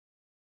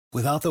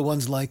Without the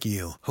ones like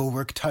you, who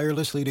work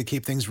tirelessly to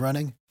keep things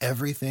running,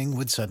 everything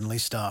would suddenly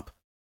stop.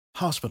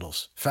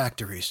 Hospitals,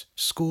 factories,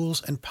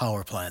 schools, and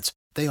power plants,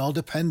 they all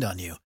depend on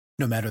you.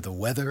 No matter the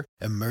weather,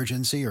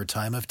 emergency, or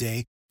time of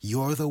day,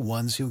 you're the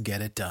ones who get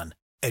it done.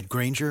 At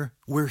Grainger,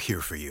 we're here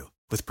for you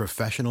with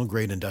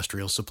professional-grade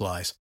industrial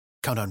supplies.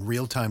 Count on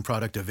real-time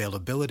product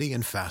availability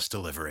and fast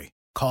delivery.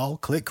 Call,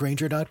 click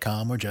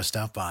Grainger.com, or just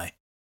stop by.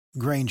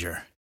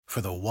 Grainger, for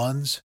the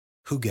ones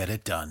who get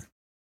it done.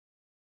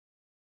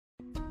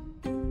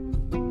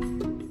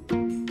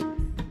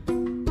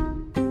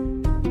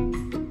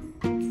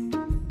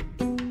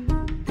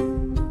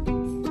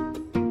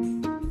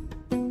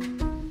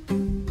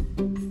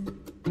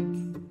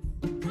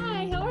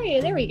 Hi, how are you?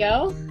 There we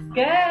go.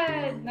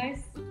 Good.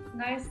 Nice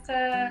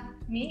to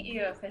meet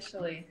you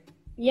officially.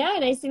 Yeah,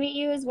 nice to meet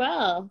you as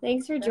well.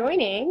 Thanks for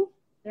joining.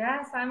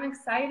 Yes, I'm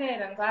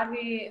excited. I'm glad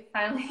we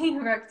finally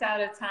worked out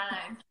a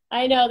time.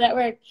 I know that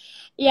worked.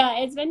 Yeah,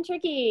 it's been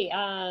tricky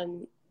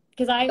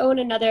because I own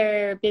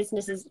another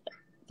businesses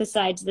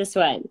besides this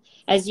one.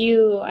 As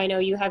you, I know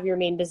you have your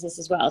main business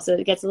as well, so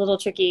it gets a little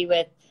tricky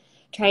with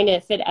trying to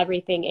fit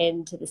everything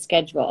into the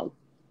schedule.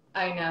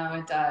 I know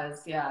it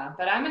does, yeah.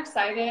 But I'm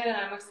excited, and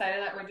I'm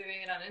excited that we're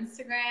doing it on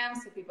Instagram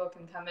so people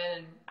can come in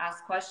and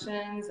ask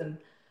questions and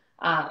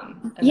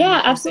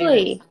Yeah,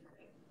 absolutely.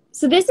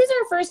 So this is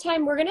our first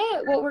time.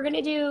 What we're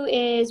gonna do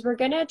is we're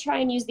gonna try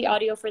and use the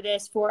audio for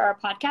this for our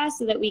podcast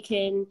so that we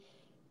can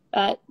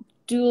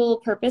dual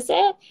purpose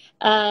it.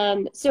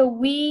 So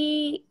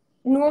we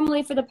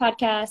normally for the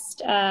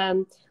podcast,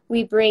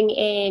 we bring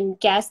in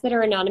guests that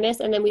are anonymous,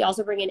 and then we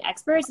also bring in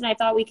experts. And I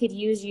thought we could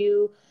use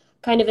you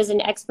kind of as an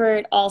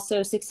expert,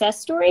 also success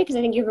story, because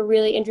I think you have a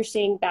really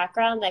interesting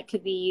background that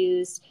could be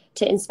used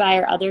to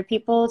inspire other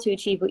people to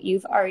achieve what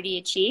you've already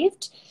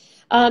achieved.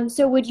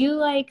 So would you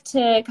like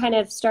to kind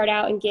of start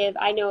out and give,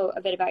 I know a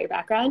bit about your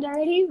background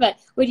already, but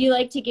would you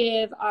like to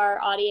give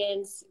our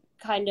audience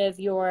kind of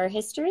your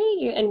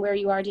history and where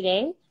you are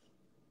today?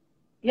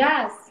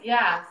 Yes,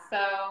 yeah. So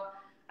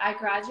I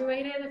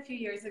graduated a few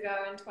years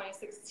ago in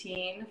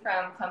 2016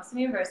 from Clemson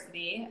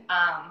University.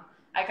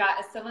 I got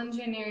a civil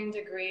engineering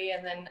degree,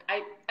 and then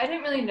I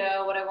didn't really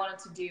know what I wanted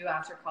to do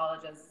after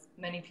college, as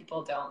many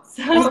people don't.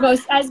 So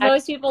as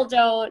most people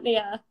don't,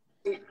 yeah.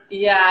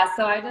 Yeah,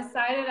 so I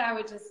decided I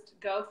would just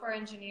go for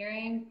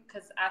engineering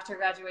because after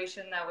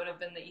graduation, that would have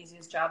been the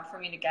easiest job for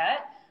me to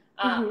get.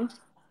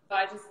 So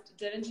I just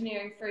did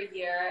engineering for a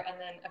year, and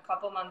then a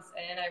couple months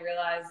in, I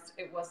realized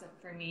it wasn't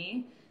for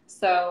me.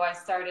 So I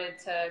started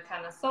to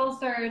kind of soul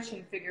search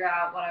and figure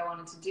out what I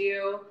wanted to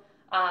do.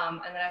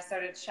 And then I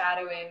started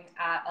shadowing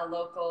at a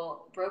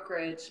local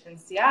brokerage in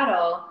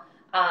Seattle.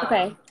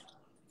 Okay.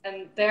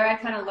 And there I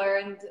kind of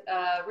learned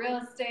real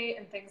estate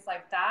and things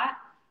like that.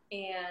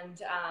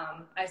 And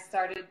I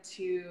started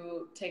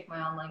to take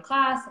my online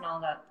class and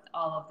all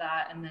of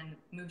that, and then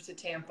moved to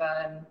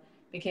Tampa and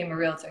became a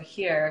realtor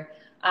here.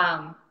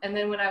 And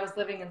then when I was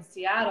living in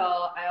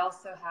Seattle, I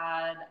also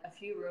had a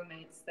few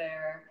roommates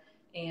there.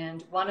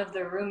 And one of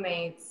the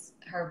roommates,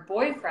 her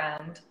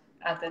boyfriend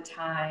at the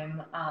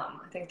time, I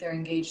think they're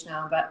engaged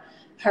now, but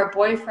her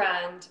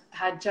boyfriend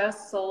had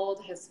just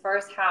sold his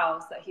first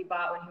house that he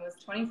bought when he was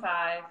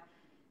 25.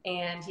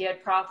 And he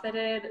had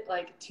profited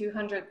like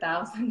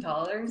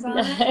 $200,000 on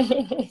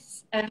it.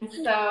 And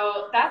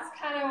so that's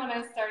kind of when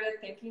I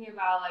started thinking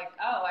about like,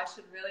 oh, I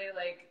should really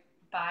like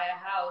buy a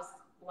house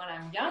when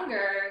I'm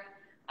younger.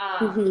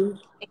 And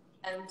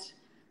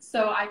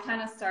so I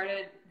kind of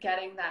started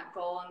getting that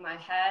goal in my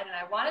head, and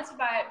I wanted to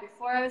buy it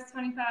before I was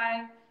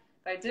 25,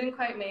 but I didn't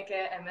quite make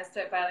it. I missed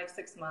it by like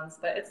 6 months,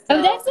 but it's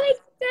still... that's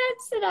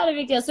not a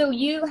big deal. So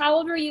how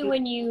old were you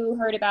when you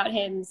heard about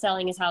him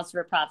selling his house for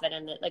a profit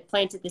and like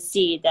planted the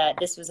seed that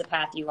this was a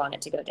path you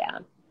wanted to go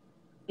down?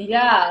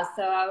 Yeah.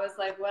 So I was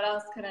like, what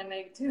else could I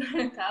make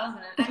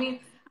 200,000? I mean,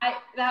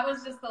 that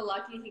was just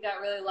he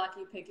got really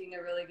lucky picking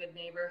a really good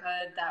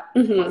neighborhood that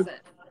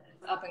wasn't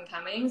up and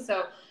coming.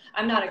 So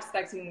I'm not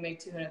expecting to make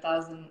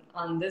 200,000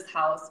 on this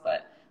house,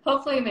 but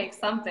hopefully make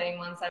something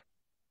once I'm...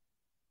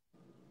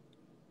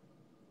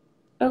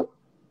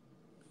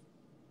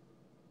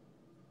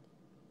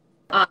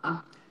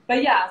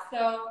 But yeah,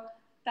 so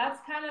that's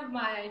kind of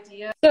my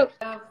idea of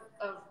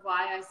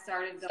why I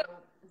started going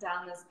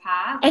down this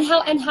path.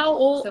 And how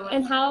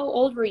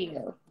old were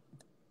you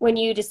when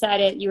you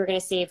decided you were going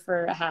to save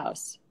for a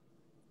house?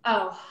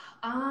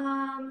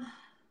 I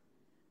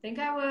think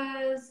I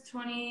was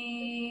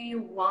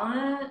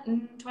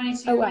 21,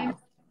 22. Oh, wow.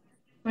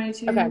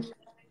 22. Okay.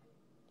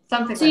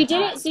 Something so like you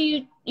did that. it. So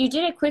you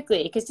did it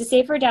quickly, because to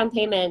save for a down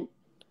payment,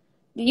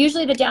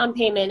 usually the down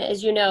payment,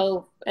 as you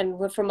know,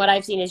 and from what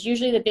I've seen, is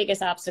usually the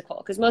biggest obstacle,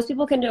 because most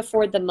people can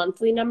afford the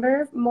monthly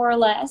number more or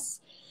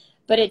less,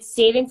 but it's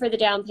saving for the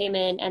down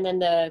payment and then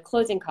the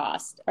closing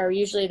costs are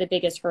usually the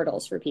biggest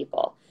hurdles for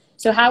people.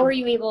 So how were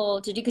you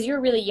able to do, because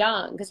you're really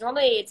young, because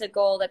normally it's a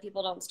goal that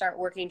people don't start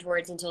working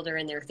towards until they're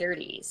in their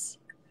 30s.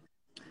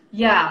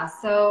 Yeah,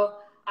 so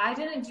I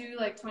didn't do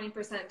like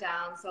 20%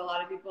 down. So a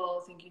lot of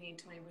people think you need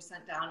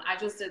 20% down. I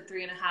just did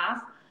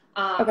 3.5.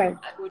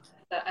 which is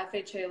the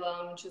FHA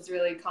loan, which is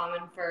really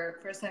common for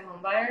first-time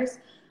home buyers.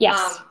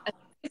 Yes. And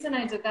the reason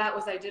I did that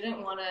was I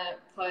didn't want to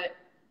put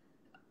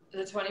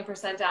the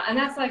 20% down. And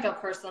that's like a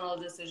personal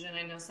decision.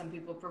 I know some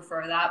people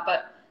prefer that.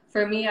 But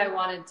for me, I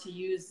wanted to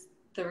use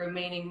the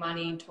remaining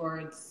money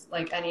towards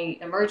like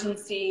any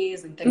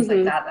emergencies and things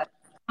like that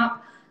come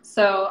up.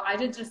 So I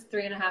did just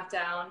 3.5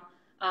 down.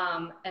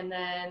 And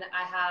then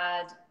I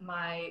had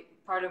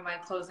part of my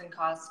closing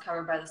costs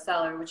covered by the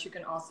seller, which you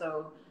can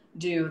also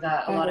do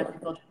that a lot of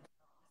people do.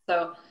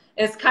 So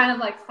it's kind of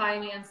like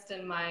financed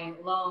in my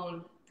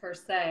loan per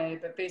se,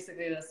 but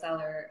basically the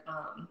seller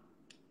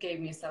gave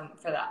me some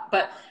for that.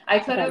 But I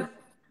could have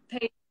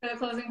paid for the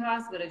closing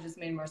costs, but it just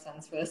made more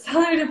sense for the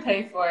seller to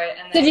pay for it.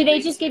 And so did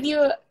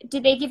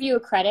they give you a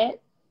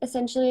credit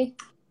essentially?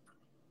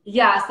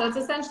 Yeah, so it's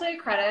essentially a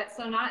credit.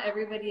 So not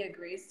everybody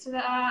agrees to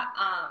that.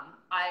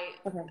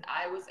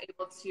 I was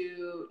able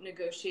to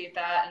negotiate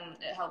that, and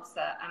it helps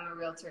that I'm a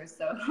realtor,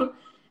 so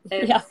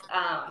it's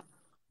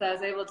so I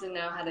was able to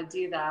know how to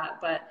do that.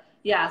 But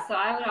yeah, so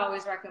I would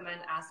always recommend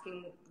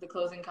asking the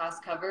closing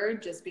costs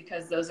covered, just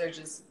because those are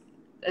just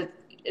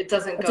it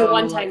doesn't it's go a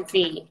one-time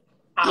fee.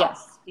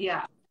 Yes,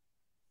 yeah.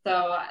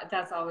 So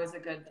that's always a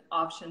good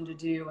option to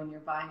do when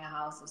you're buying a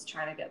house, is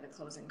trying to get the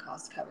closing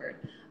costs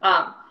covered.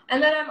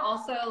 And then I'm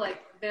also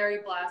like very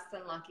blessed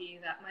and lucky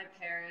that my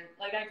parents,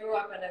 like I grew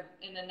up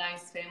in a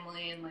nice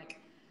family, and like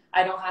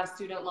I don't have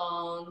student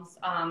loans.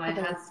 I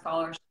had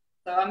scholarships,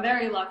 so I'm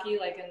very lucky.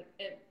 Like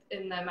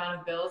in the amount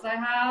of bills I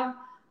have,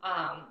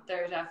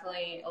 they're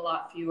definitely a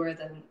lot fewer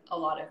than a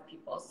lot of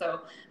people.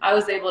 So I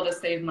was able to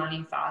save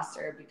money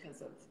faster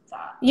because of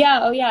that.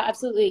 Yeah. Oh yeah,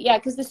 absolutely. Yeah.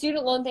 Because the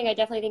student loan thing, I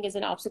definitely think is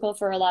an obstacle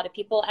for a lot of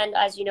people. And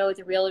as you know, with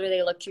a realtor,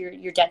 they look to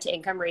your debt to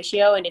income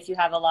ratio. And if you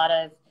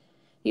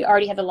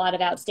already have a lot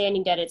of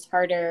outstanding debt, it's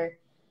harder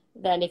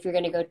than if you're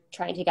going to go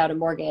try and take out a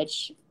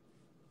mortgage.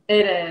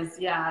 It is.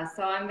 Yeah.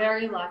 So I'm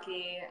very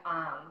lucky,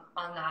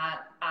 on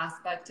that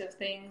aspect of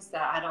things,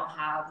 that I don't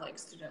have like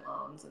student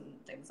loans and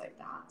things like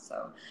that.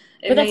 So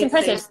but that's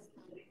impressive.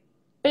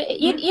 But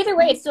either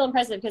way, it's still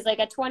impressive, because like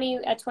at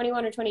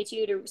 21 or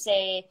 22 to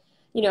say,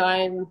 you know,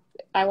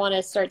 I want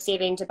to start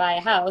saving to buy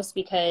a house,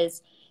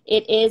 because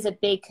it is a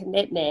big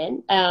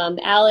commitment.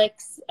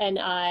 Alex,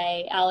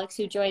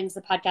 who joins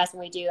the podcast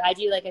when I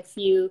do like a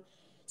few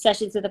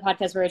sessions of the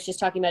podcast where it's just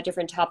talking about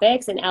different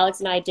topics. And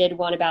Alex and I did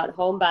one about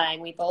home buying.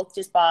 We both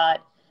just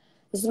bought,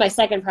 this is my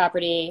second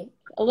property,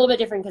 a little bit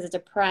different because it's a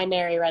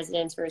primary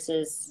residence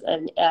versus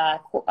a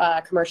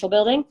commercial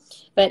building.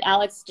 But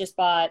Alex just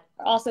bought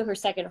also her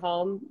second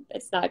home.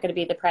 It's not going to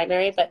be the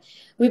primary, but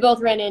we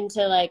both ran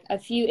into like a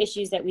few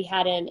issues that we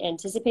hadn't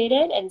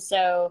anticipated. And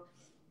so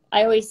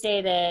I always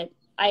say that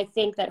I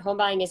think that home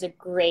buying is a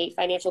great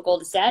financial goal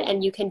to set,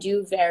 and you can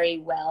do very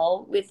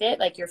well with it,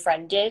 like your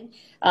friend did.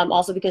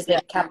 Also because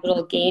the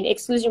capital gain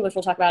exclusion, which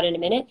we'll talk about in a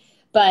minute,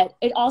 but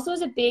it also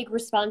is a big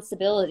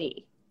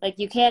responsibility. Like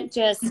you can't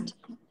just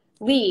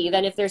leave,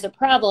 and if there's a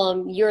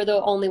problem, you're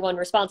the only one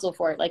responsible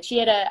for it. Like she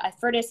had a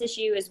furnace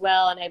issue as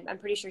well, and I'm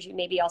pretty sure she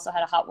maybe also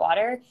had a hot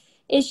water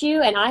issue,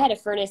 and I had a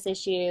furnace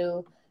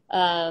issue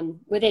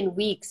within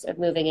weeks of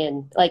moving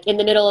in. Like in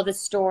the middle of the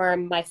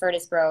storm, my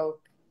furnace broke.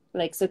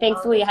 Like, so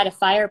thankfully I had a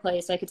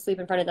fireplace, so I could sleep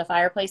in front of the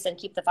fireplace and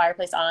keep the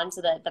fireplace on so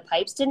that the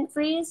pipes didn't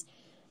freeze.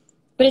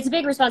 But it's a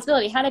big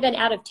responsibility. Had I been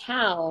out of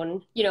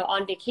town, you know,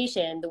 on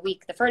vacation the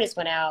week the furnace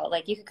went out,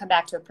 like you could come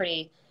back to a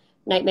pretty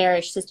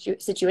nightmarish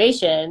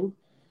situation.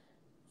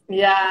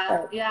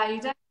 Yeah. Yeah. You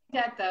definitely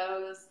get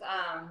those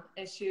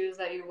issues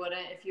that you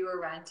wouldn't if you were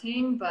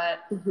renting. But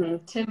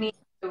to me,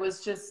 it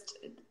was just,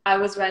 I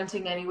was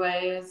renting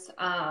anyways.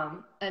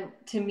 And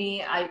to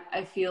me,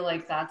 I feel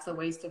like that's a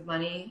waste of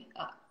money,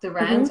 the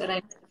rent. And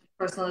I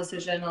personal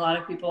decision. A lot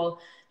of people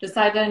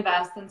decide to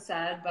invest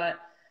instead,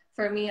 but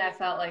for me, I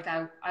felt like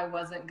I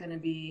wasn't going to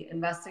be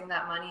investing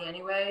that money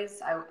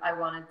anyways. I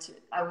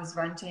was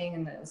renting,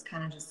 and it was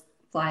kind of just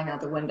flying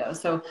out the window.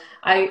 So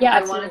I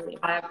wanted to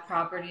buy a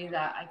property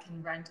that I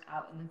can rent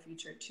out in the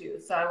future too.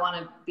 So I want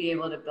to be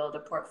able to build a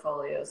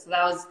portfolio. So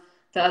that was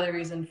the other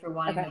reason for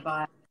wanting to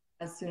buy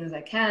as soon as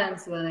I can,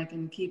 so then I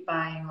can keep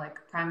buying like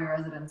primary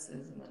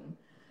residences and then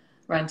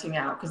renting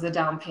out, because the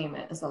down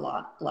payment is a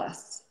lot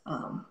less,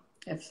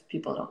 if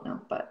people don't know.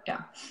 But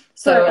yeah,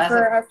 so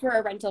for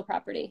a rental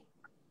property,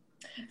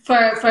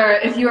 for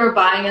if you were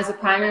buying as a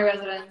primary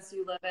residence,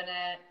 you live in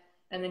it,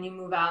 and then you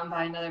move out and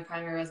buy another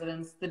primary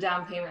residence, the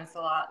down payment's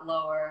a lot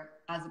lower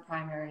as a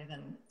primary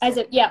than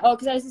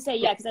because I was to say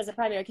because as a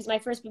primary, because my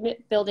first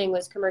building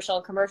was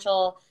commercial.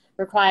 Commercial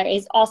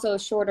is also a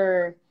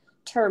shorter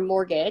term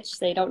mortgage,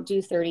 so they don't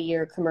do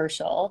 30-year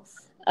commercial.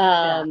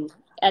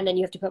 And then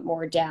you have to put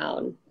more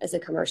down as a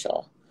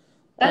commercial.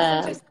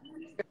 That's interesting.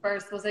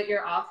 First, was it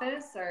your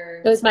office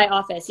or? It was my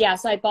office. Yeah.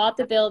 So I bought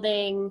the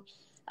building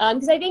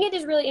because I think it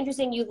is really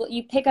interesting.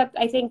 You pick up,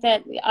 I think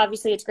that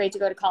obviously it's great to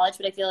go to college,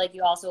 but I feel like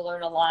you also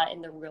learn a lot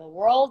in the real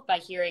world by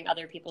hearing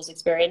other people's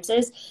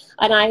experiences.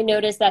 And I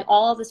noticed that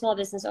all of the small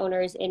business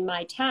owners in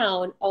my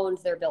town owned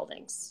their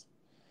buildings.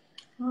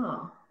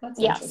 Oh, that's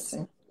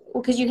interesting.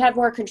 because you have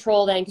more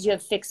control then because you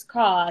have fixed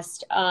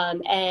cost.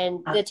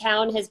 And the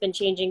town has been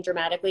changing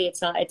dramatically.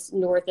 It's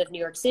north of New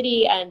York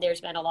City, and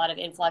there's been a lot of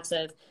influx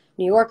of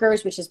New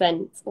Yorkers, which has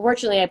been,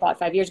 fortunately, I bought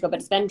 5 years ago, but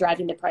it's been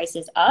driving the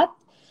prices up.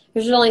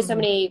 There's only so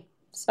many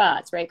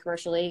spots, right?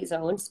 Commercially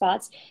zoned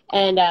spots.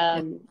 And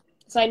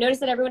so I noticed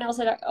that everyone else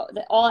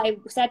I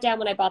sat down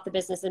when I bought the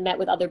business and met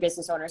with other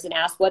business owners and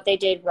asked what they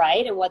did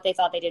right and what they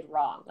thought they did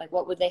wrong. Like,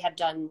 what would they have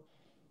done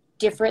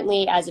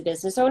differently as a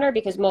business owner?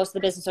 Because most of the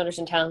business owners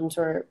in towns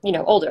were,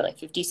 older, like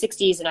 50s,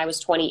 60s, and I was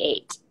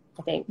 28,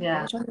 I think.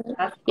 Yeah.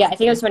 Yeah, I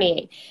think I was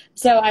 28.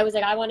 So I was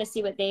like, I want to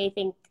see what they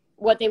think,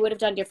 what they would have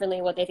done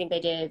differently, what they think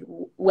they did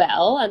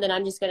well. And then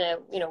I'm just going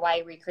to, why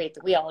recreate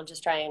the wheel and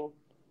just try and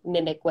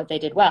mimic what they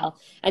did well.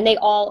 And they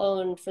all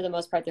owned, for the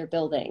most part, their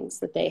buildings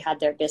that they had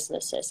their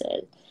businesses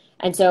in.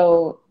 And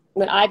so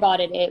when I bought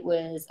it, it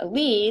was a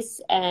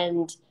lease,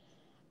 and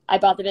I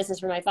bought the business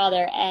for my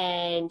father,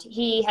 and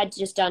he had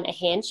just done a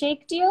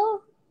handshake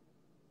deal.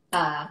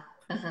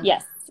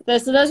 Yes.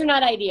 So those are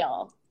not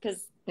ideal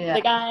because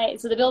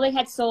the building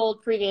had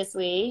sold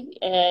previously,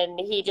 and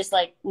he just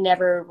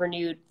never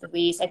renewed the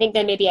lease. I think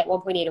then maybe at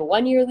one point he had a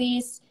 1-year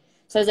lease.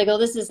 So I was like, oh,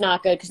 this is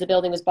not good, because the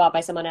building was bought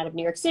by someone out of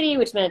New York City,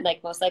 which meant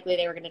most likely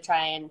they were going to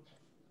try and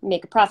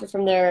make a profit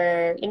from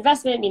their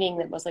investment, meaning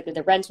that most likely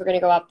the rents were going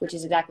to go up, which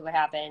is exactly what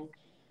happened.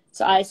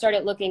 So I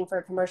started looking for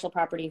a commercial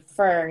property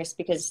first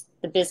because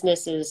the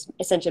business is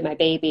essentially my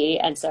baby.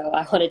 And so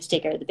I wanted to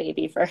take care of the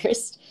baby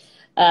first.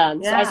 So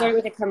I started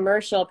with a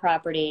commercial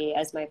property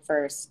as my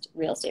first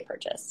real estate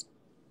purchase.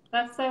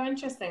 That's so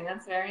interesting.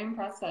 That's very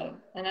impressive.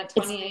 And at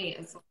 28,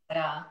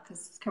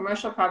 because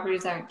commercial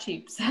properties aren't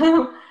cheap.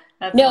 So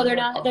no, they're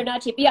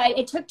not cheap. Yeah,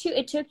 it took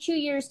 2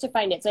 years to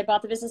find it. So I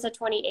bought the business at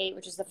 28,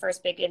 which is the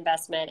first big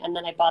investment. And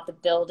then I bought the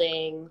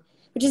building,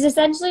 which is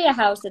essentially a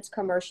house that's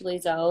commercially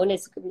zoned.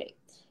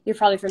 You're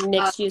probably from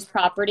mixed use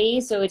property.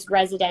 So it's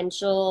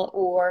residential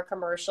or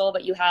commercial,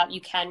 but you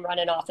can run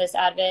an office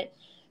out of it.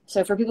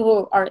 So for people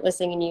who aren't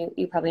listening, and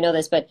you probably know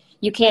this, but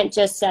you can't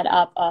just set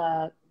up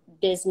a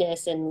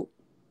business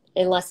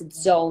unless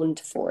it's zoned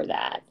for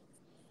that.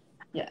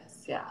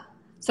 Yes. Yeah.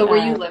 So were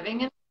you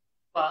living in it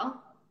as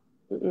well?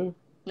 Mm-mm.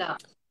 No.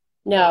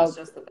 No.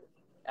 Just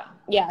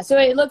yeah. So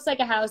it looks like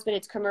a house, but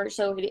it's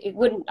commercial.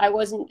 I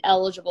wasn't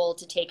eligible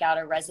to take out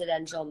a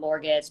residential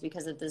mortgage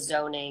because of the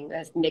zoning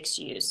of mixed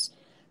use.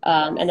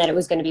 And that it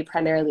was going to be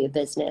primarily a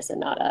business and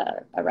not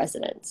a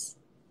residence.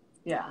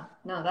 Yeah.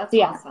 No, that's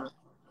awesome.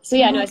 So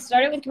I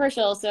started with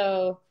commercial.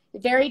 So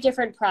very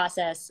different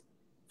process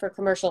for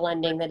commercial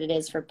lending than it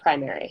is for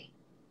primary.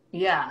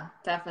 Yeah,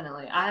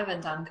 definitely. I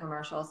haven't done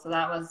commercial,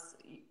 so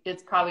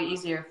it's probably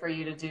easier for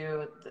you to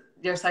do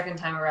your second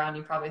time around.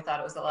 You probably thought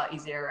it was a lot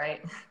easier,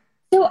 right?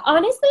 So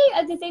honestly,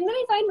 the thing that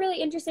I find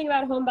really interesting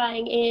about home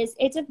buying is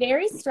it's a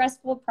very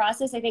stressful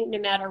process, I think, no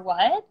matter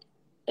what,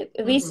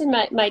 at least in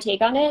my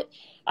take on it.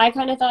 I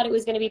kind of thought it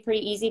was going to be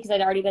pretty easy because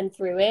I'd already been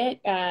through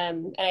it.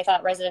 And I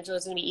thought residential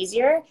was going to be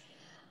easier.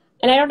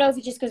 And I don't know if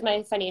it's just because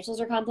my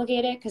financials are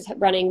complicated, because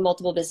running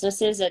multiple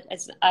businesses,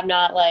 I'm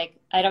not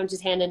I don't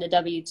just hand in a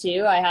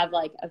W-2. I have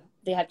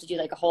they have to do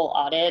a whole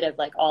audit of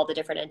all the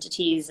different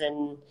entities.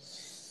 And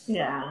so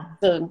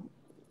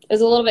it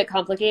was a little bit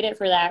complicated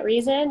for that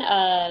reason.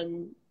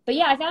 But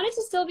yeah, I found it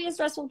to still be a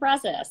stressful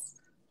process.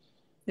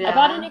 Yeah. I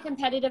bought in a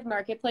competitive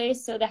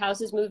marketplace, so the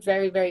houses moved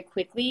very, very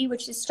quickly,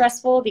 which is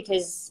stressful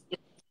because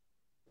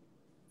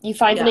you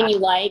find something you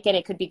like and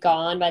it could be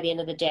gone by the end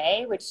of the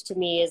day, which to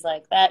me is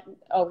that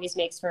always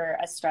makes for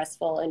a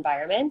stressful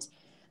environment.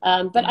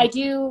 But I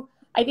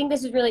think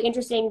this is really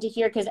interesting to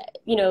hear because,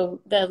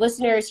 the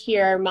listeners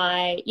hear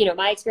my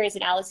experience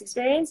and Alex's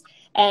experience.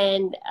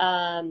 And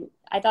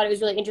I thought it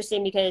was really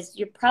interesting because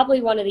you're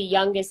probably one of the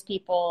youngest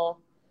people,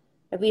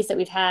 at least that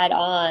we've had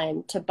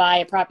on, to buy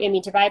a property. I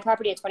mean, to buy a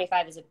property at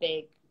 25 is a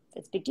big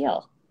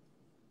deal.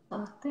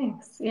 Oh,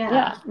 thanks.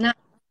 Yeah. No,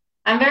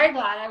 I'm very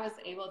glad I was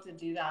able to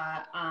do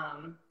that.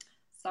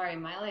 Sorry,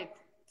 my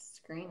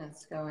screen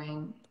is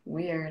going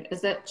weird.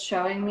 Is it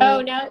showing me?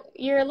 Oh, no,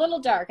 you're a little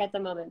dark at the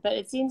moment, but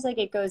it seems like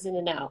it goes in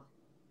and out.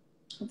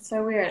 It's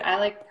so weird.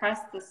 I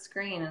pressed the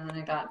screen and then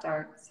it got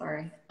dark.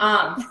 Sorry.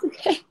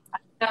 Okay. I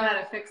know how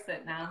to fix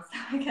it now, so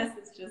I guess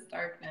it's just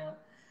dark now.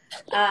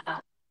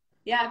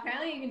 Yeah,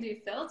 apparently you can do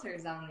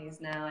filters on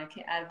these now.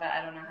 But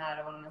I don't know how. I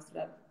don't want to mess it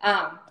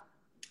up.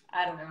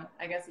 I don't know.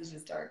 I guess it's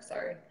just dark.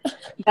 Sorry.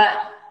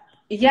 But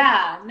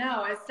yeah,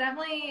 no,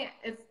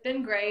 it's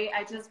been great.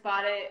 I just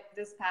bought it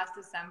this past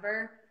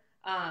December.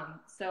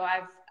 So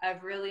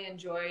I've really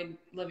enjoyed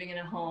living in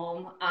a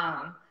home.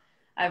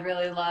 I've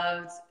really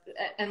loved,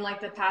 and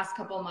the past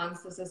couple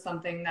months, this is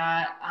something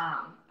that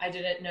I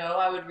didn't know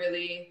I would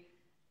really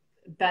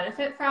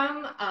benefit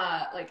from,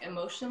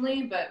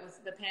 emotionally, but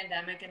with the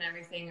pandemic and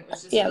everything, it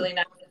was just really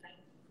nice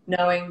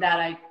knowing that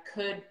I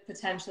could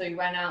potentially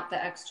rent out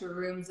the extra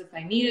rooms if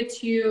I needed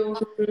to,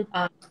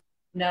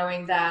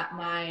 knowing that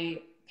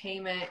my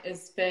payment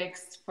is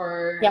fixed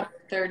for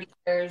 30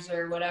 years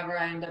or whatever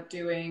I end up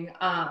doing.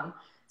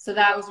 So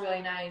that was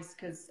really nice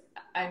because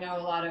I know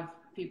a lot of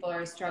people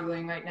are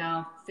struggling right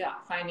now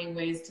finding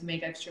ways to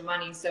make extra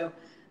money. So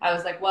I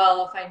was like,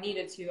 well, if I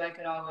needed to, I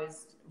could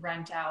always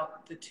rent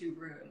out the 2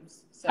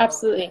 rooms. So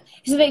Absolutely.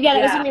 So that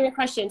was gonna be my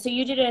question. So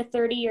you did a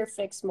 30-year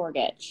fixed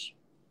mortgage.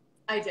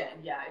 I did.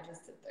 Yeah, I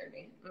just did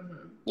 30.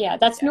 Mm-hmm. Yeah,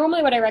 that's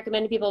normally what I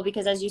recommend to people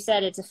because, as you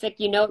said, it's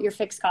you know what your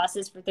fixed cost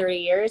is for 30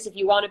 years. If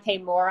you want to pay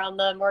more on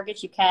the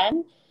mortgage, you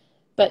can.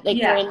 But for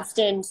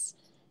instance,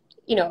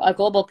 you know, a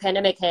global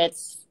pandemic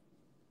hits,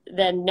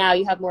 then now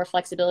you have more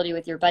flexibility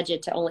with your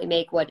budget to only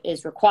make what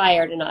is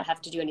required and not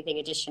have to do anything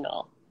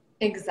additional.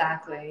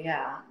 Exactly.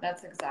 Yeah,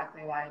 that's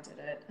exactly why I did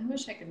it. I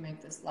wish I could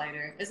make this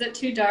lighter. Is it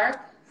too dark?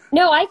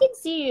 No, I can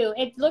see you.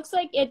 It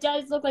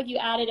does look like you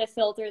added a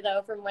filter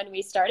though from when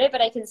we started,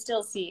 but I can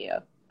still see you.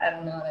 I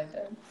don't know what I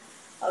did.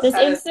 This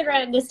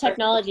Instagram, this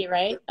technology,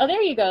 right? Oh,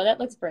 there you go. That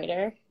looks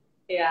brighter.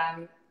 Yeah,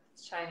 I'm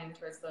shining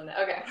towards the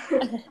okay.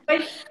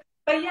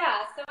 but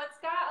yeah, so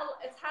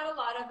it's had a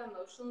lot of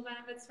emotional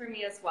benefits for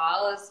me as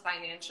well as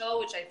financial,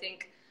 which I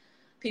think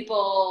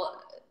people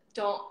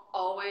don't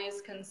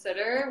always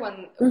consider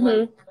when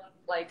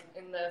like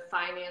in the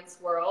finance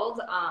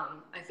world.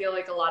 I feel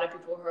like a lot of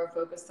people who are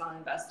focused on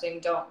investing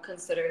don't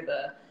consider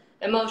the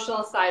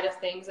emotional side of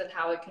things and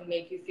how it can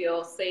make you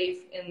feel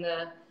safe in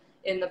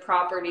the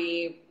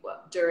property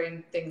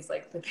during things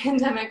like the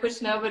pandemic,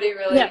 which nobody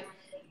really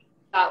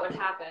thought would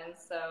happen.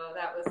 So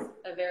that was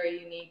a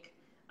very unique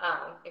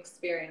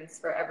experience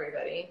for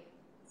everybody.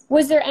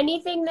 Was there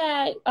anything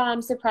that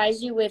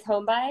surprised you with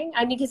home buying?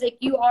 I mean, because like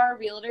you are a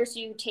realtor, so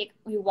you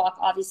walk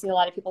obviously a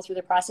lot of people through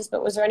the process.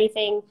 But was there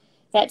anything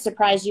that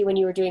surprised you when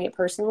you were doing it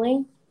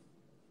personally?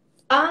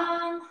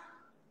 No,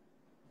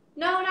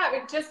 not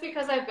really. Just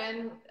because I've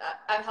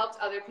helped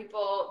other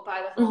people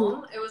buy the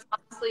home. It was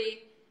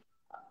honestly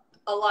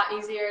a lot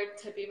easier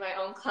to be my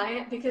own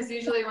client because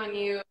usually when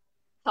you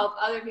help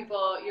other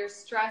people, you're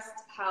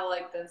stressed how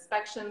like the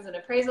inspections and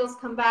appraisals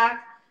come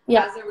back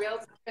as a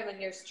realtor, and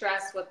then you're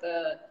stressed what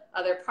the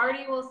other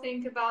party will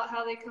think about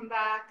how they come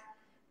back.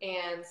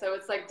 And so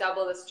it's like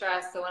double the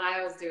stress. So when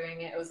I was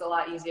doing it, it was a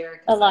lot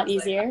easier.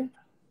 Like,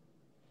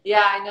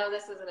 yeah, I know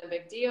this isn't a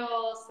big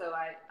deal, so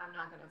I'm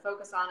not going to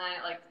focus on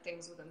it. Like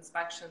things with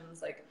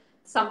inspections, like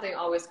something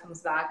always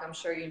comes back, I'm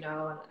sure you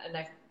know. And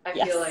I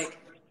feel like,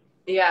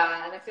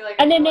 and I feel like.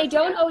 And then they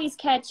don't always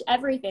catch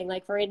everything.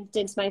 Like for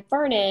instance, my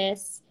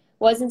furnace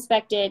was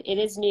inspected. It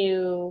is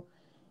new.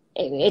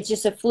 It's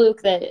just a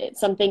fluke that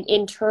something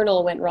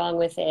internal went wrong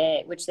with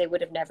it, which they would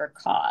have never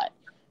caught.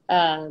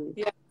 I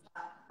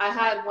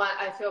had one,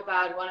 I feel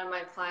bad. One of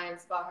my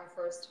clients bought her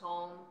first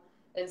home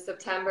in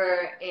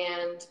September,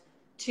 and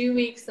 2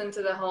 weeks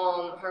into the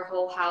home, her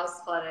whole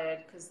house flooded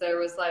because there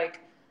was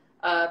like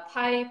a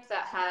pipe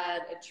that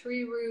had a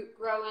tree root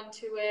grow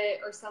into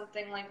it or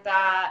something like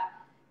that.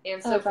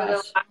 And so for the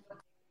last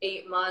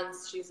 8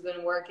 months, she's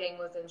been working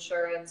with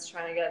insurance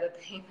trying to get the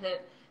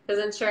payment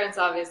because insurance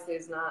obviously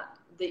is not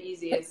the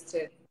easiest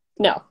to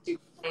do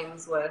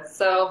claims with.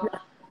 So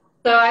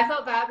I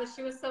felt bad, but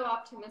she was so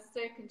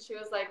optimistic, and she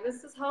was like,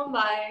 "This is home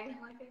buying."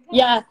 I'm like,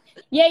 okay.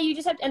 Yeah. You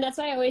just have to, and that's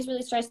why I always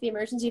really stress the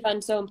emergency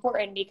fund so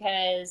important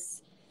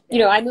because, you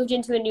know, I moved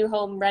into a new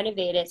home,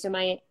 renovated, so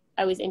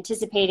I was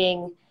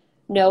anticipating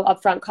no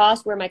upfront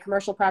cost. Where my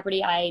commercial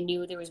property, I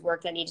knew there was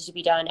work that needed to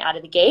be done out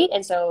of the gate,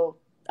 and so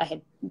I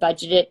had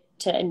budgeted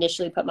to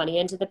initially put money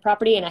into the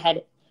property, and I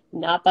had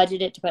not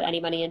budgeted to put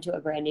any money into a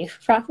brand new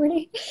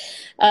property.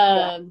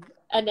 And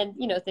then,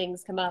 you know,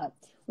 things come up.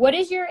 What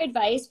is your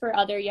advice for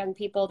other young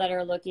people that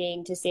are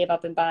looking to save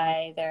up and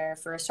buy their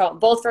first home,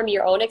 both from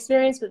your own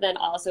experience, but then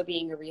also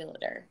being a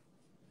realtor?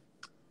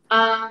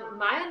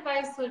 My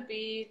advice would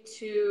be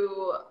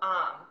to,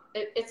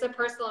 it's a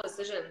personal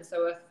decision.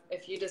 So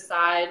if you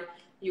decide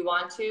you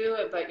want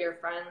to, but your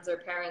friends or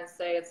parents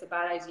say it's a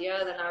bad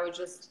idea, then I would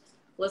just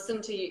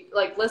listen to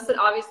why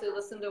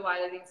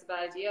they think it's a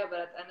bad idea. But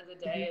at the end of the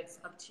day, it's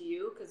up to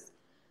you, because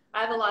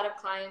I have a lot of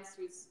clients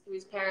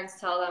whose parents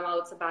tell them, oh,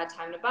 it's a bad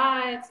time to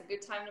buy, it's a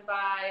good time to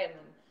buy,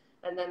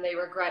 and then they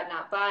regret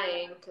not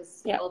buying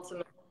because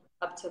ultimately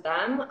it's up to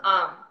them.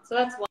 So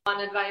that's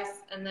one advice.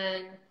 And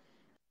then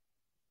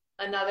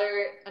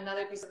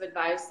another piece of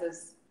advice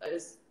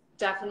is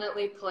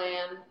definitely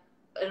plan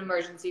an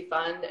emergency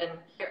fund and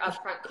your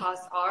upfront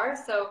costs are.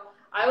 So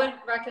I would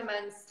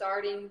recommend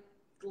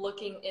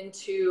looking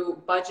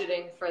into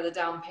budgeting for the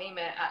down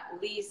payment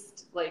at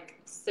least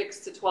like 6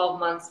 to 12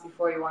 months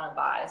before you want to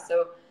buy.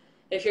 So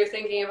if you're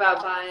thinking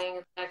about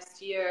buying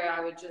next year, I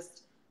would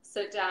just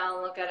sit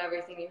down, look at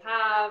everything you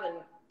have, and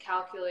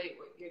calculate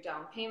what your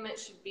down payment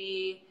should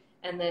be,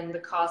 and then the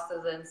cost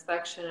of the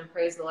inspection,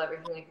 appraisal,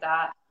 everything like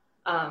that.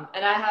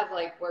 And I have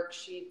like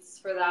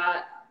worksheets for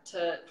that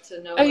to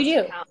know. Oh,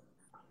 you do?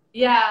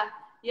 Yeah.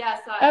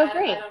 So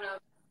great. I don't know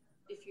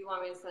if you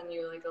want me to send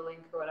you like a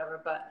link or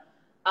whatever, but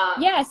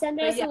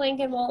send us a link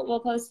and we'll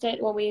post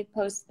it when we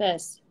post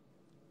this.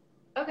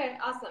 Okay,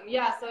 awesome.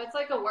 Yeah, so it's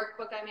like a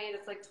workbook I made.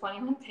 It's like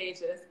 21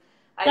 pages.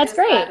 That's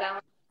great. Sat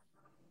down,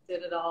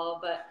 did it all,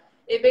 but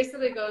it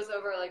basically goes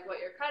over like what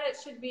your credit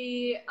should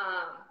be,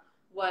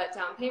 what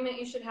down payment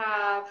you should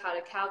have, how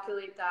to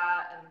calculate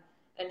that,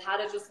 and how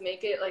to just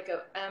make it like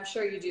and I'm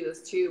sure you do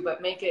this too,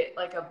 but make it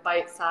like a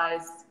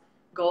bite-sized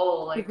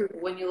goal. Like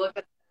when you look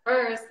at the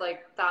first,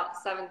 like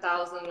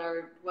 7,000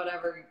 or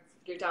whatever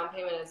your down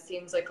payment is,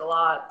 seems like a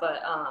lot,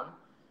 but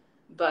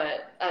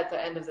at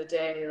the end of the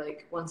day,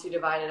 like once you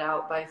divide it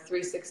out by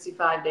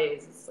 365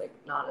 days, it's like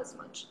not as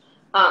much.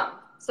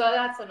 So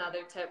that's another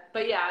tip.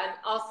 But yeah, and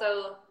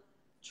also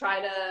try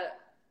to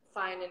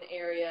find an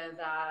area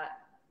that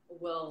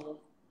will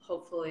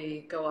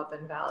hopefully go up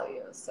in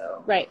value.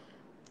 So right.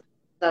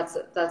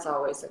 That's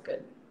always a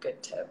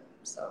good tip.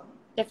 So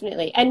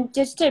definitely. And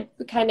just to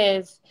kind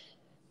of,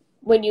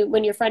 when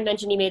your friend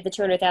mentioned you made the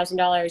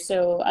 $200,000,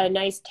 so a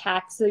nice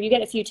tax, so you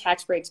get a few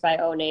tax breaks by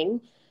owning.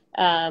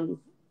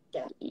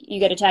 yeah. You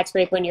get a tax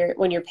break when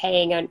you're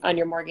paying on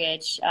your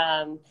mortgage.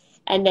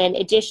 And then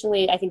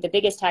additionally, I think the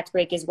biggest tax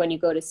break is when you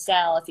go to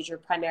sell if it's your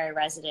primary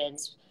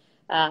residence.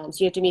 So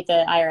you have to meet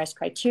the IRS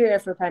criteria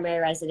for primary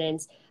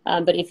residence.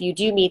 But if you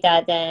do meet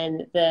that,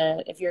 then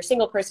if you're a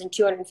single person,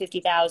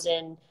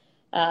 250,000,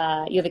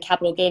 you have a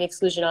capital gain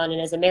exclusion on,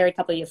 and as a married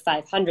couple, you have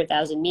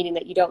 500,000, meaning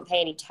that you don't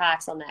pay any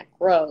tax on that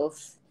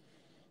growth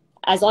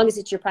as long as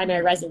it's your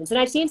primary residence. And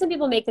I've seen some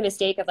people make the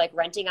mistake of like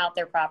renting out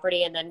their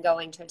property and then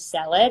going to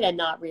sell it and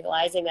not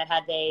realizing that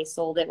had they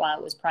sold it while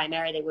it was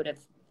primary, they would have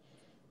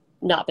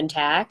not been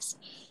taxed.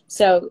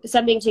 So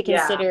something to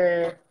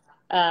consider.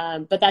 Yeah.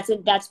 But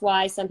that's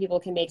why some people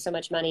can make so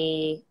much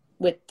money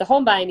with the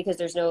home buying, because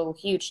there's no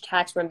huge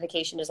tax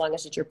ramification as long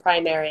as it's your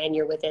primary and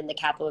you're within the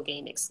capital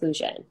gain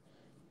exclusion.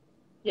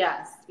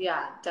 Yes.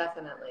 Yeah,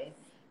 definitely.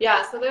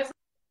 Yeah. So there's.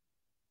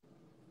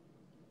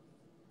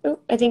 Oh,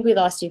 I think we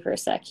lost you for a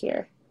sec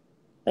here.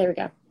 There we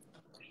go.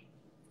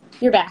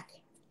 You're back.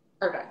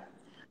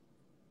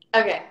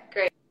 Okay,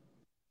 great.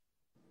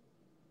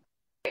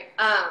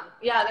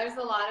 Yeah, there's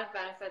a lot of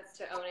benefits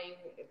to owning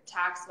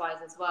tax-wise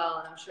as well,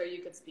 and I'm sure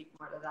you could speak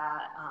more to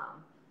that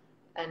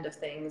end of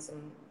things,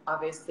 and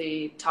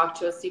obviously talk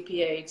to a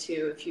CPA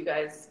too if you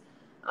guys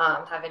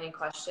have any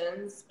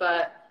questions.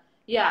 But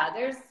yeah,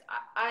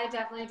 I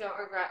definitely don't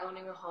regret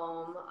owning a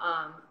home.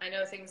 I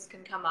know things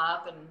can come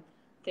up and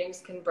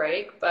things can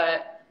break,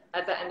 but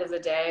at the end of the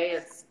day,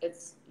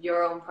 it's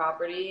your own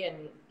property,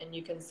 and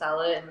you can sell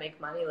it and make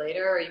money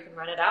later, or you can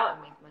rent it out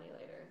and make money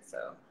later.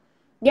 So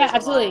yeah,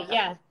 absolutely.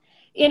 Yeah.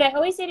 And I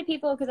always say to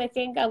people, because I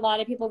think a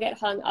lot of people get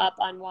hung up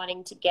on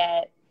wanting to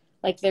get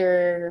like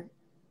their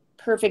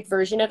perfect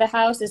version of a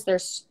house is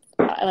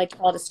I like to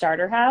call it a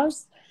starter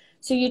house.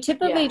 So you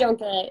typically don't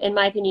get, in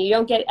my opinion, you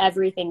don't get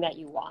everything that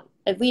you want,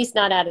 at least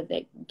not out of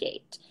the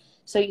gate.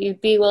 So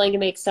you'd be willing to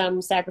make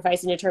some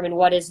sacrifice and determine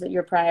what is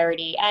your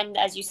priority. And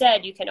as you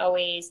said, you can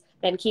always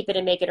then keep it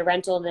and make it a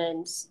rental, and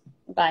then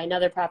buy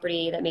another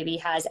property that maybe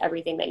has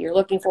everything that you're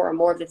looking for or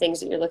more of the things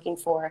that you're looking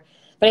for.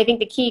 But I think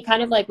the key,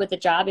 kind of like with the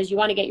job, is you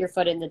want to get your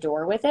foot in the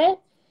door with it.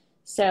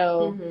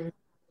 So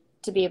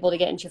to be able to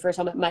get into your first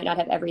home, it might not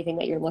have everything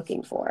that you're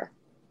looking for.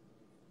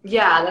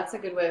 Yeah, that's a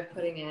good way of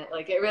putting it.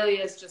 Like, it really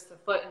is just the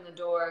foot in the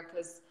door,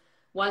 because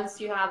once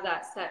you have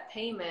that set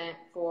payment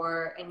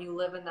and you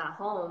live in that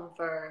home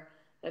for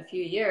a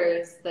few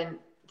years, then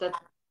that's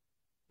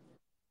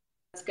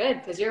good,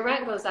 because your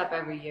rent goes up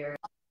every year.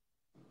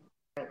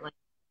 Like,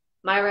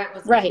 my rent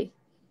was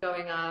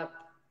going up.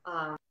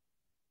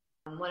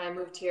 When I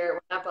moved here, it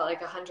went up at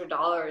like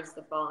 $100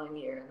 the following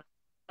year.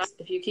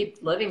 If you keep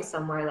living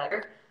somewhere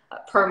there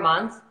per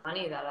month,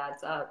 money that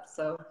adds up.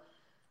 So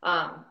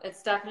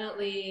it's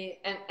definitely,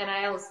 and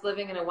I was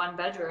living in a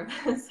 1-bedroom.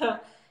 So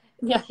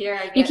here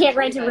I get you can't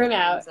rent a room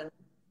out.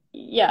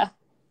 Yeah.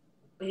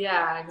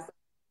 Exactly.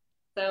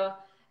 So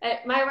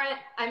my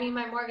rent,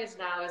 my mortgage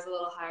now is a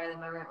little higher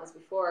than my rent was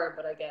before,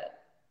 but I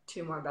get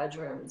 2 more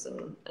bedrooms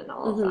and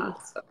all of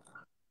that. So,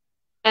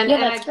 and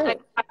that's I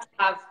great.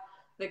 have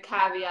the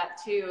caveat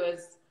too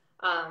is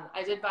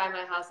I did buy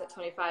my house at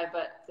 25,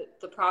 but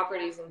the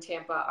properties in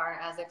Tampa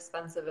aren't as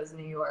expensive as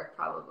New York,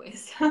 probably.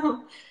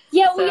 So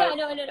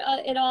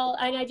it all.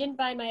 And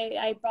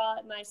I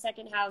bought my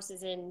second house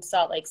is in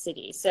Salt Lake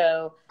City,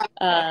 so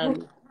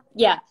and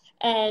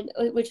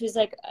which was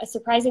like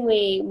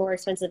surprisingly more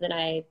expensive than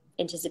I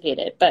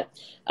anticipated. But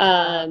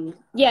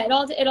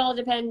it all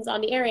depends on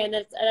the area, and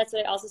that's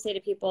what I also say to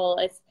people.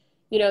 If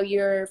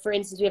for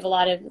instance, we have a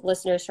lot of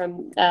listeners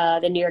from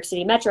the New York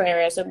City metro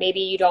area. So maybe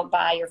you don't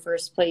buy your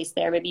first place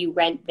there. Maybe you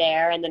rent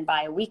there and then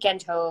buy a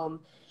weekend home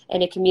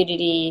in a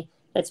community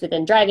that's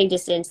within driving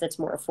distance, that's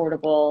more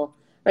affordable,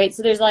 right?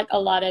 So there's like a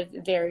lot of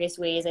various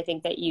ways I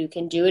think that you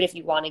can do it if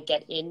you want to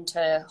get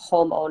into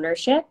home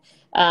ownership.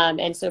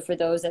 And so for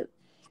those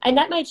and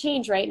that might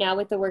change right now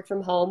with the work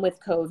from home with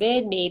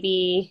COVID,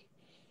 maybe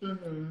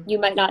you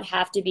might not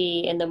have to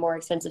be in the more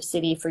expensive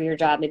city for your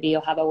job. Maybe you'll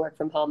have a work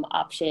from home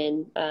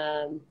option.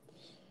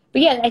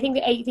 But yeah, I think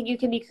you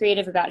can be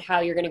creative about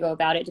how you're going to go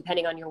about it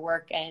depending on your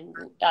work and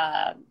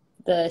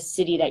the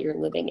city that you're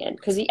living in.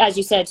 Because as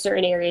you said,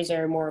 certain areas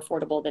are more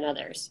affordable than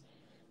others.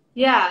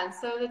 Yeah, and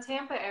so the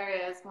Tampa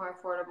area is more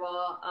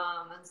affordable.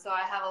 And so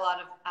I have a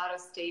lot of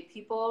out-of-state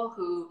people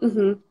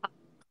who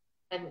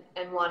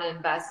and want to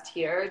invest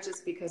here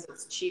just because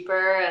it's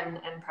cheaper and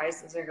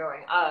prices are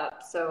going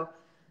up. So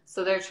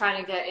they're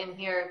trying to get in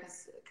here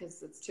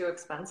because it's too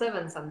expensive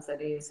in some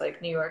cities,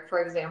 like New York,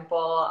 for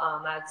example.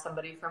 I had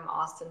somebody from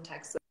Austin,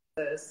 Texas.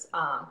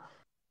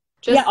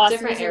 Just Austin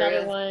different is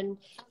areas. Another one.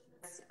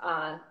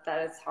 That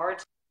it's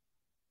hard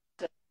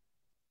to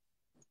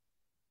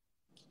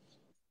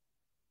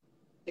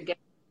get.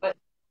 But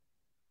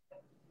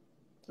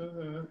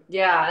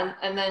yeah,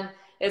 and then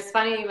it's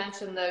funny you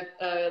mentioned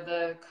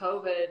the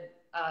COVID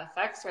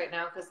effects right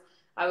now, because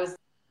I was.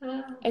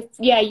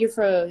 Yeah, you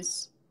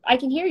froze. I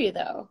can hear you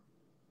though.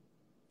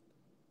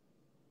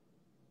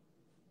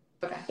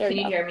 Okay. Can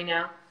you hear me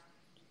now?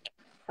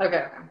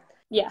 Okay.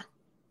 Yeah.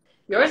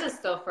 Yours is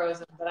still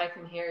frozen, but I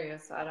can hear you,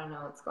 so I don't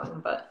know what's going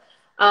on. But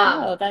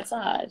oh, that's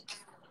odd.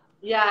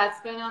 Yeah,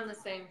 it's been on the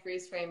same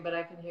freeze frame, but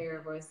I can hear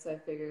your voice, so I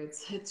figure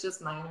it's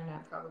just my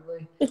internet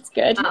probably. It's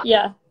good.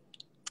 Yeah.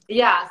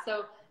 Yeah.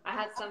 So I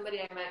had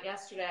somebody I met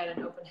yesterday at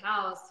an open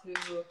house who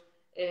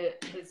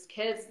his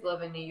kids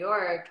live in New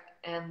York,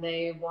 and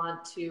they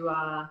want to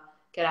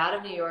get out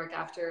of New York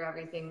after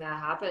everything that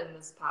happened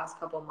this past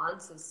couple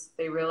months. Is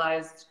they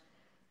realized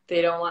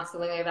they don't want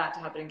something like that to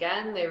happen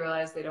again. They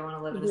realized they don't want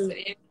to live in the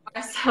city anymore.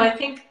 So I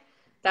think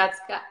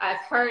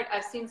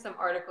I've seen some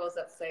articles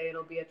that say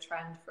it'll be a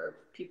trend for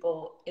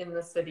people in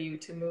the city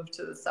to move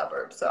to the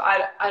suburbs. So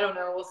I don't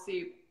know. We'll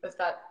see if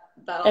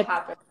that'll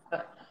happen.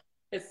 But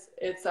it's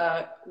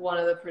one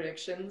of the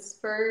predictions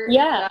for.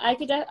 Yeah,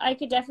 that. I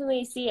could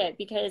definitely see it,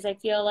 because I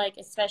feel like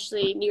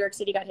especially New York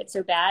City got hit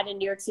so bad, and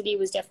New York City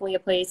was definitely a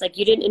place like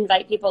you didn't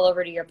invite people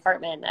over to your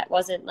apartment. That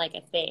wasn't like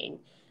a thing.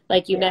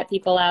 Like you met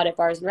people out at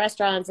bars and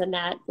restaurants, and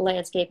that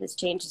landscape has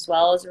changed as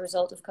well as a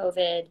result of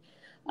COVID.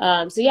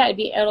 So yeah,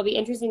 it'll be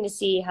interesting to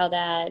see how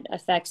that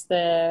affects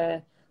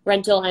the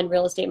rental and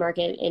real estate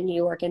market in New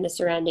York and the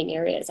surrounding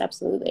areas.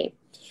 Absolutely.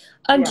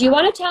 Do you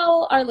want to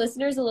tell our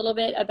listeners a little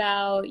bit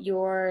about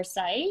your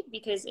site?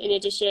 Because in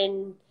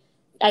addition,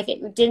 I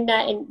think, didn't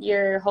that in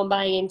your home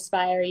buying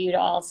inspire you to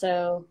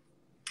also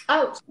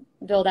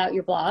build out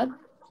your blog?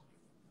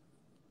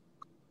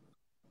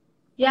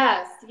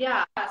 Yes,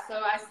 yeah.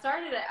 So I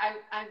started it.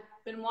 I've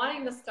been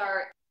wanting to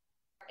start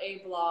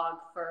a blog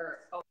for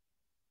a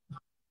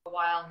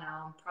while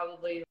now,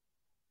 probably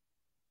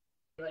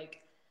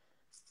like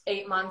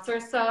 8 months or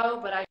so.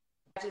 But I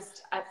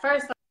just, at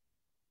first,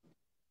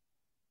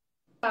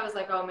 I was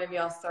like, oh, maybe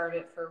I'll start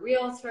it for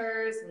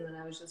realtors. And then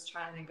I was just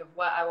trying to think of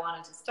what I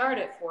wanted to start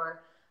it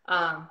for.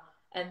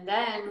 And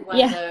then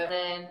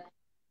then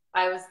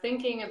I was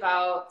thinking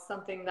about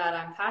something that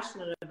I'm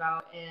passionate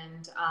about,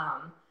 and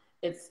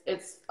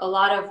it's a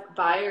lot of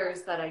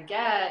buyers that I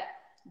get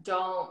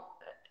don't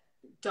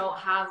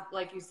have,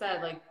 like you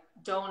said, like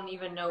don't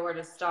even know where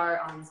to start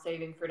on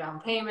saving for down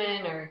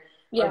payment or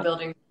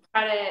building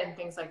credit and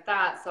things like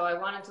that. So I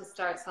wanted to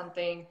start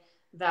something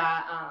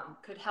that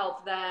could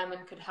help them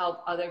and could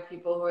help other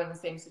people who are in the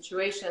same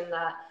situation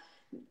that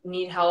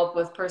need help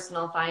with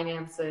personal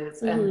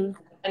finances. And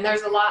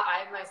there's a lot.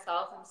 I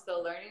myself am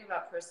still learning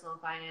about personal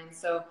finance,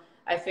 so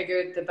I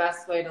figured the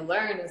best way to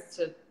learn is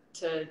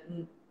to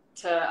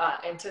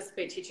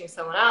anticipate teaching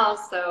someone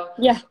else. So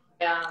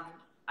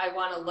I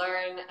want to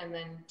learn and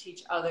then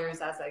teach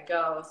others as I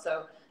go.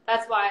 So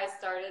that's why I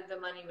started the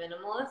Money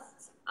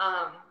Minimalists.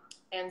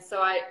 And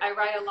so I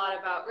write a lot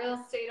about real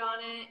estate on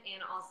it,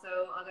 and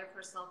also other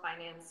personal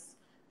finance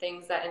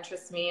things that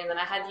interest me. And then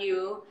I had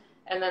you,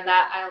 and then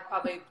that I'll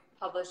probably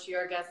publish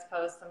your guest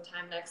post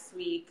sometime next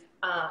week.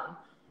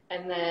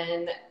 And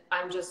then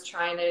I'm just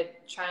trying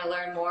to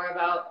learn more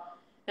about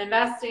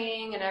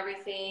investing and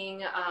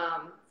everything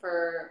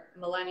for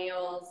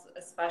millennials,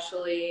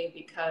 especially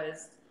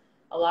because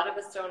a lot of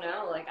us don't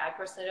know. Like I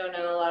personally don't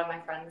know. A lot of my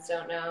friends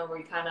don't know.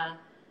 We kind of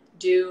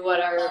do what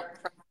our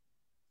friends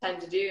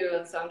tend to do,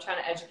 and so I'm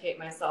trying to educate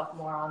myself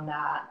more on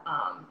that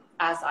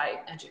as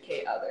I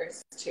educate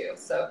others too.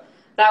 So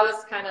that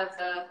was kind of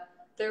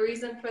the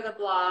reason for the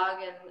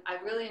blog, and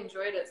I really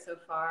enjoyed it so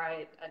far.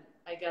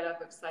 I get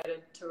up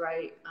excited to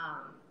write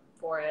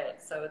for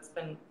it, so it's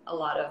been a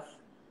lot of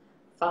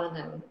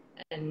fun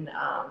and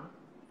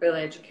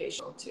really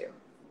educational too.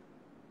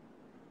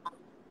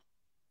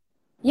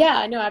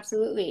 Yeah, no,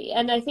 absolutely.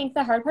 And I think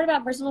the hard part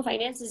about personal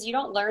finance is you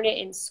don't learn it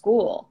in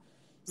school.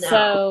 No.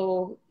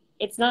 So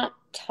it's not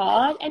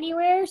taught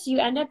anywhere. So you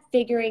end up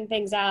figuring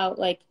things out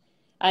like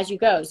as you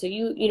go. So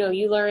you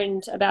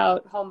learned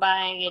about home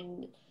buying,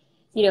 and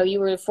you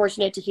were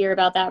fortunate to hear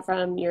about that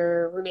from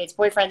your roommate's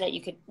boyfriend, that you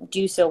could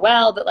do so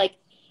well. But like,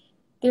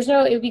 it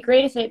would be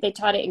great if they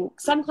taught it in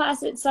some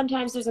classes.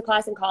 Sometimes there's a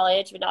class in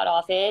college, but not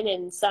often.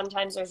 And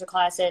sometimes there's a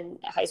class in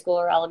high school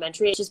or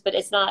elementary. But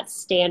it's not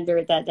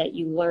standard that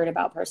you learn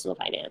about personal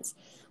finance,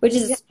 which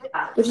is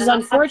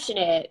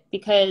unfortunate,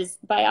 because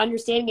by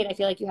understanding it, I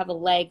feel like you have a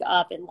leg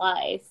up in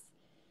life.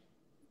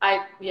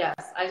 Yes,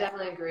 I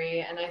definitely agree.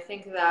 And I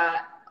think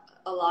that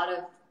a lot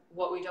of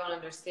what we don't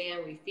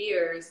understand, we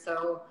fear.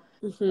 So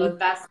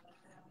that's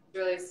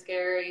really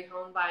scary.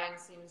 Home buying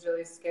seems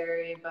really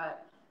scary,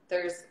 but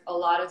there's a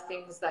lot of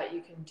things that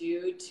you can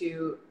do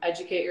to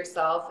educate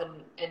yourself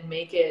and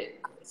make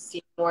it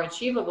seem more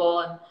achievable.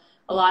 And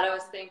a lot of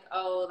us think,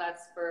 oh,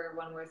 that's for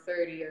when we're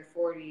 30 or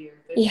 40 or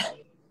 50. Yeah.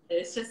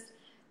 It's just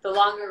the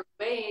longer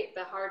we wait,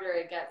 the harder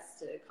it gets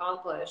to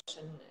accomplish.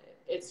 And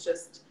it's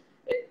just,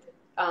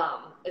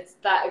 it's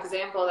that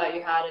example that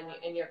you had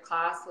in your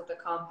class with the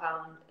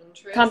compound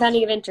interest.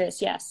 Compounding of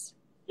interest, yes.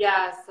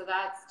 Yeah, so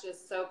that's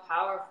just so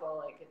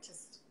powerful. Like, it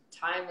just,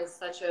 time is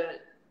such a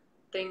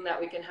thing that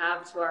we can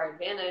have to our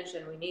advantage,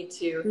 and we need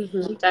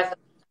to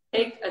definitely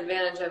take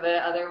advantage of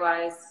it.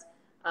 Otherwise,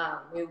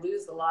 we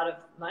lose a lot of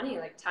money.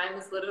 Like, time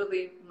is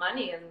literally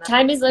money. And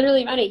time is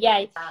literally money.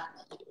 Yeah.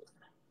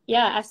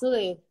 Yeah,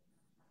 absolutely.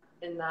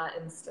 In that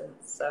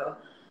instance. So,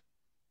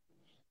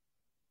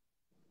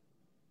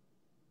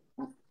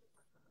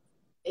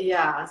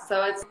 yeah,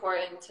 so it's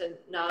important to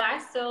know. I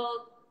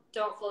still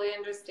don't fully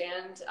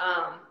understand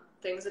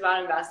things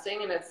about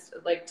investing, and it's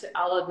like,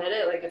 I'll admit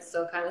it, like, it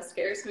still kind of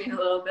scares me a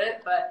little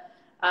bit, but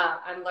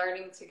I'm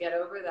learning to get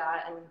over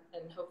that,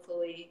 and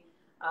hopefully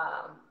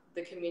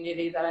the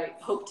community that I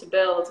hope to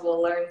build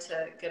will learn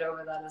to get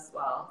over that as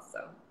well.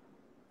 So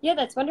yeah,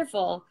 that's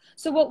wonderful.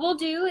 So what we'll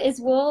do is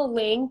we'll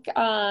link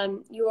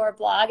your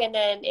blog, and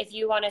then if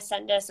you want to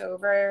send us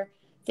over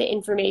the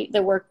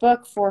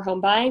workbook for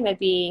home buying, that'd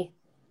be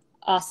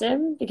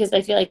awesome, because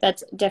I feel like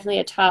that's definitely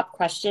a top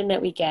question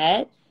that we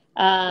get.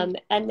 And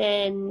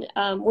then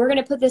we're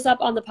going to put this up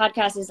on the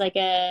podcast as like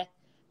a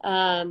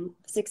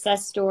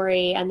success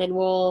story, and then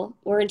we're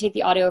going to take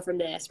the audio from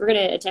this. We're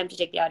going to attempt to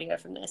take the audio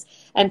from this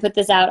and put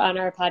this out on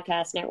our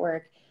podcast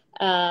network.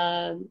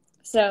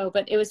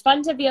 But it was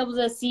fun to be able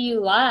to see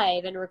you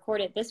live and record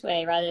it this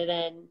way rather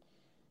than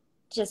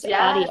just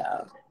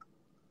audio.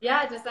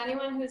 Yeah. Does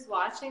anyone who's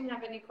watching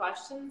have any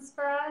questions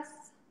for us?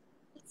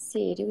 Let's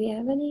see. Do we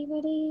have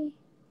anybody?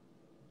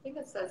 I think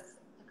it says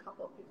a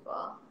couple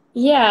people.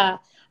 Yeah.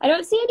 I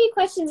don't see any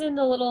questions in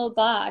the little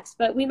box,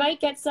 but we might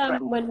get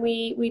some when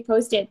we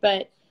post it.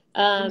 But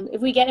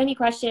if we get any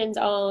questions,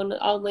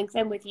 I'll link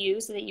them with you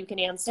so that you can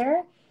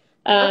answer.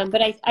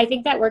 But I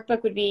think that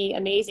workbook would be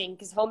amazing,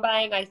 because home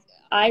buying,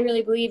 I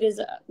really believe, is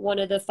one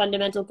of the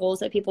fundamental goals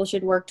that people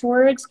should work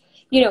towards,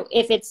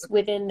 if it's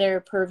within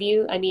their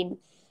purview. I mean,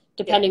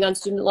 depending on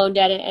student loan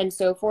debt and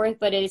so forth.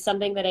 But it is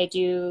something that I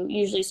do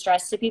usually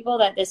stress to people,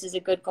 that this is a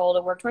good goal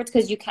to work towards,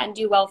 because you can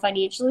do well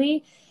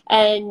financially.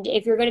 And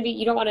if you're going to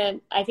you don't want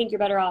to, I think you're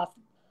better off,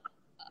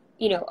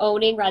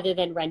 owning rather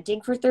than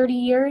renting for 30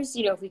 years.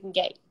 If we can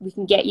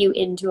get you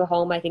into a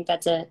home, I think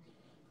that's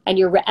and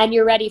you're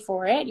ready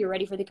for it. You're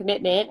ready for the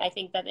commitment. I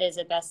think that is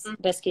a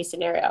best case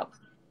scenario.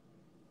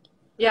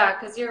 Yeah,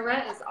 because your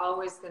rent is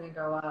always going to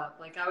go up.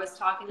 Like, I was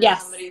talking to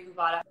somebody who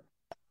bought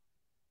a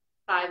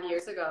 5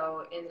 years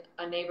ago in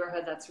a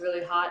neighborhood that's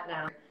really hot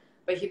now,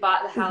 but he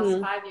bought the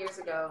house 5 years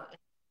ago, and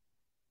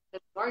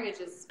his mortgage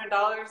is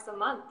 $100 a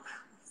month.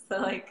 So,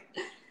 like,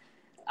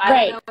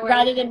 I don't know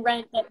rather than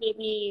rent that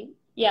maybe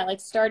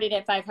started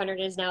at 500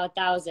 is now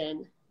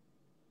 1,000.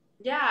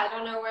 Yeah, I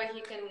don't know where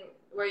you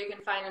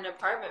can find an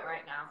apartment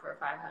right now for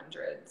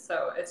 500.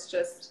 So it's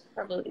just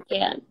probably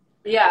can.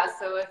 Yeah,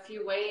 so if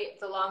you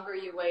wait, the longer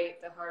you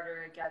wait, the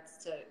harder it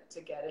gets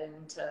to get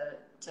into.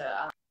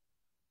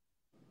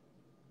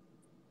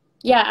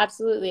 Yeah,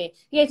 absolutely.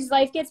 Yeah, because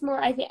life gets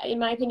more. I think, in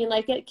my opinion,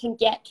 life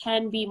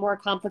can be more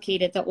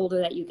complicated the older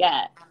that you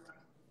get.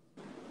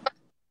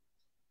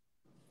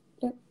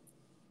 Yep.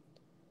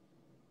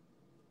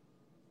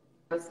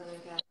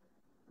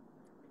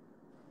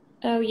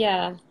 Oh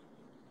yeah,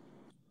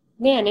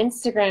 man,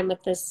 Instagram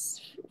with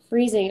this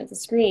freezing of the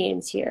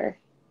screens here.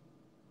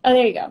 Oh,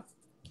 there you go.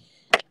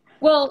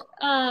 Well,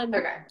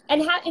 okay.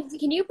 And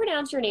can you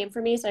pronounce your name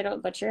for me so I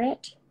don't butcher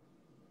it?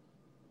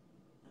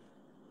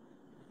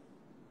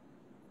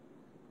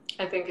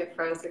 I think it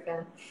froze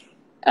again.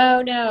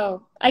 Oh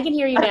no, I can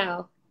hear you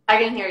now. I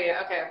can hear you.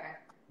 Okay.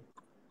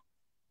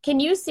 Can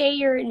you say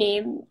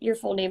your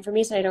full name for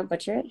me so I don't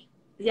butcher it?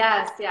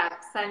 Yes,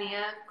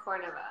 Ksenia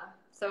Korneva.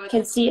 So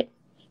can see it.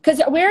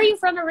 Because where are you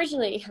from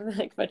originally? I'm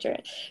like, butcher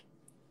it.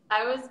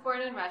 I was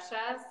born in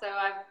Russia, so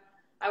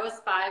I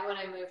was 5 when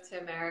I moved to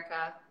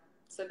America.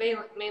 So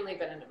mainly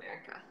been in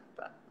America.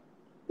 But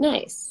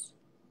nice.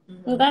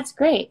 Well, that's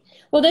great.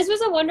 Well, this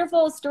was a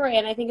wonderful story,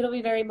 and I think it'll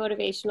be very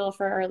motivational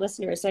for our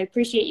listeners. So I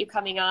appreciate you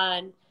coming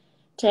on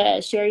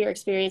to share your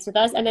experience with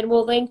us. And then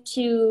we'll link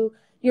to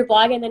your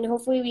blog, and then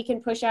hopefully we can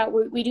push out.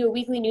 We do a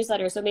weekly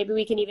newsletter, so maybe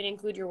we can even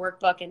include your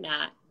workbook in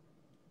that.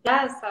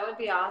 Yes, that would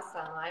be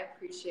awesome. I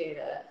appreciate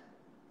it.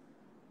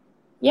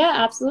 Yeah,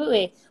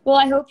 absolutely. Well,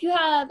 I hope you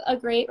have a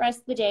great rest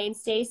of the day and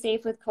stay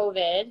safe with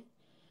COVID.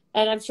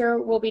 And I'm sure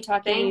we'll be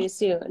talking to you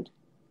soon.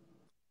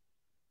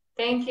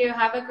 Thank you.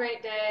 Have a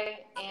great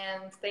day.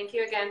 And thank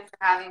you again for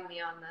having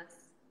me on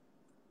this.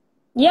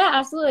 Yeah,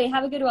 absolutely.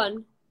 Have a good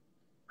one.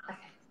 Okay.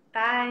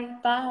 Bye.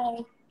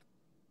 Bye.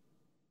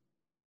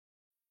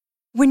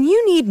 When you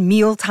need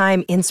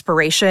mealtime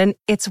inspiration,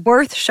 it's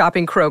worth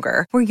shopping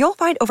Kroger, where you'll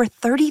find over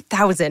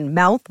 30,000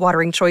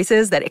 mouth-watering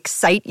choices that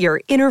excite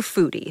your inner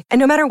foodie. And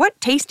no matter what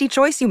tasty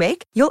choice you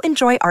make, you'll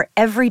enjoy our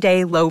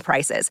everyday low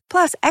prices,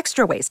 plus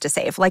extra ways to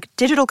save, like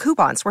digital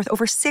coupons worth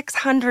over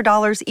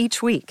 $600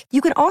 each week.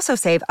 You can also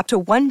save up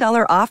to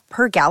 $1 off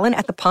per gallon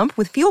at the pump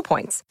with fuel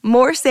points.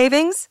 More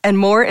savings and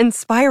more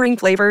inspiring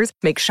flavors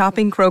make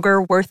shopping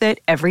Kroger worth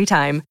it every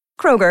time.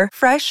 Kroger,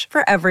 fresh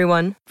for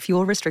everyone.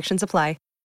 Fuel restrictions apply.